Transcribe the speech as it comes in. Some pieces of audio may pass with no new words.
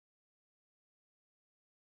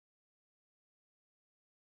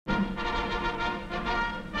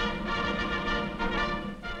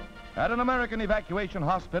At an American evacuation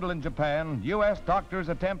hospital in Japan, U.S. doctors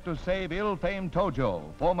attempt to save ill-famed Tojo,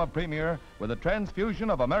 former premier, with a transfusion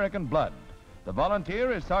of American blood. The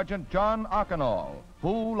volunteer is Sergeant John Archinal,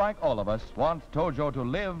 who, like all of us, wants Tojo to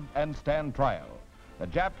live and stand trial. The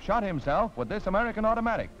Jap shot himself with this American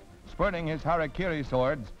automatic, spurning his harakiri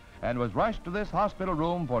swords, and was rushed to this hospital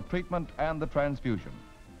room for treatment and the transfusion.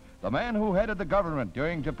 The man who headed the government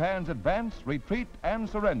during Japan's advance, retreat, and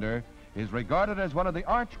surrender is regarded as one of the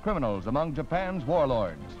arch criminals among Japan's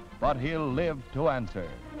warlords, but he'll live to answer.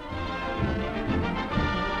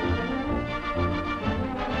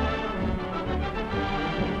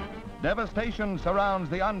 Devastation surrounds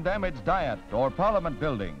the undamaged Diet or Parliament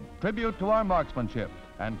building, tribute to our marksmanship,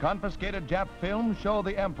 and confiscated Jap films show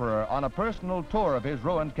the Emperor on a personal tour of his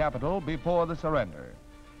ruined capital before the surrender.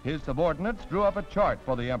 His subordinates drew up a chart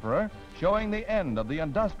for the Emperor showing the end of the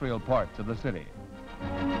industrial parts of the city.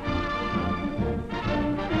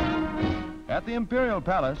 At the Imperial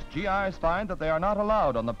Palace, GIs find that they are not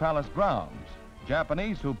allowed on the palace grounds.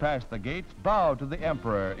 Japanese who pass the gates bow to the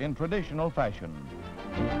Emperor in traditional fashion.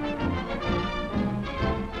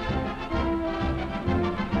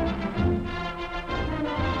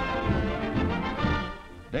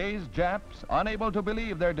 Dazed Japs, unable to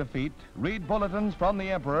believe their defeat, read bulletins from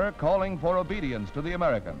the Emperor calling for obedience to the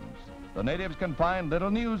Americans. The natives can find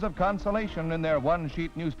little news of consolation in their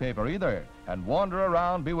one-sheet newspaper either, and wander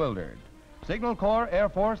around bewildered. Signal Corps, Air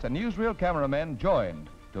Force, and newsreel cameramen joined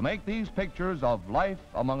to make these pictures of life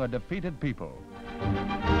among a defeated people.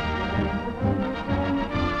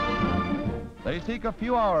 They seek a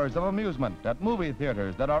few hours of amusement at movie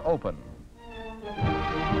theaters that are open.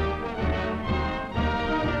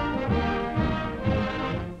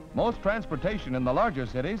 Most transportation in the larger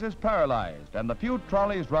cities is paralyzed, and the few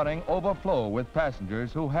trolleys running overflow with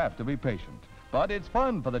passengers who have to be patient. But it's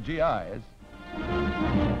fun for the GIs.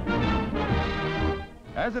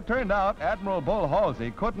 As it turned out, Admiral Bull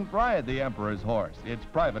Halsey couldn't ride the Emperor's horse. It's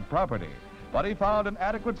private property. But he found an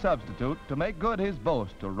adequate substitute to make good his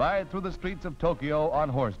boast to ride through the streets of Tokyo on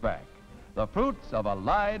horseback. The fruits of a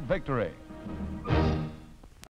Allied victory.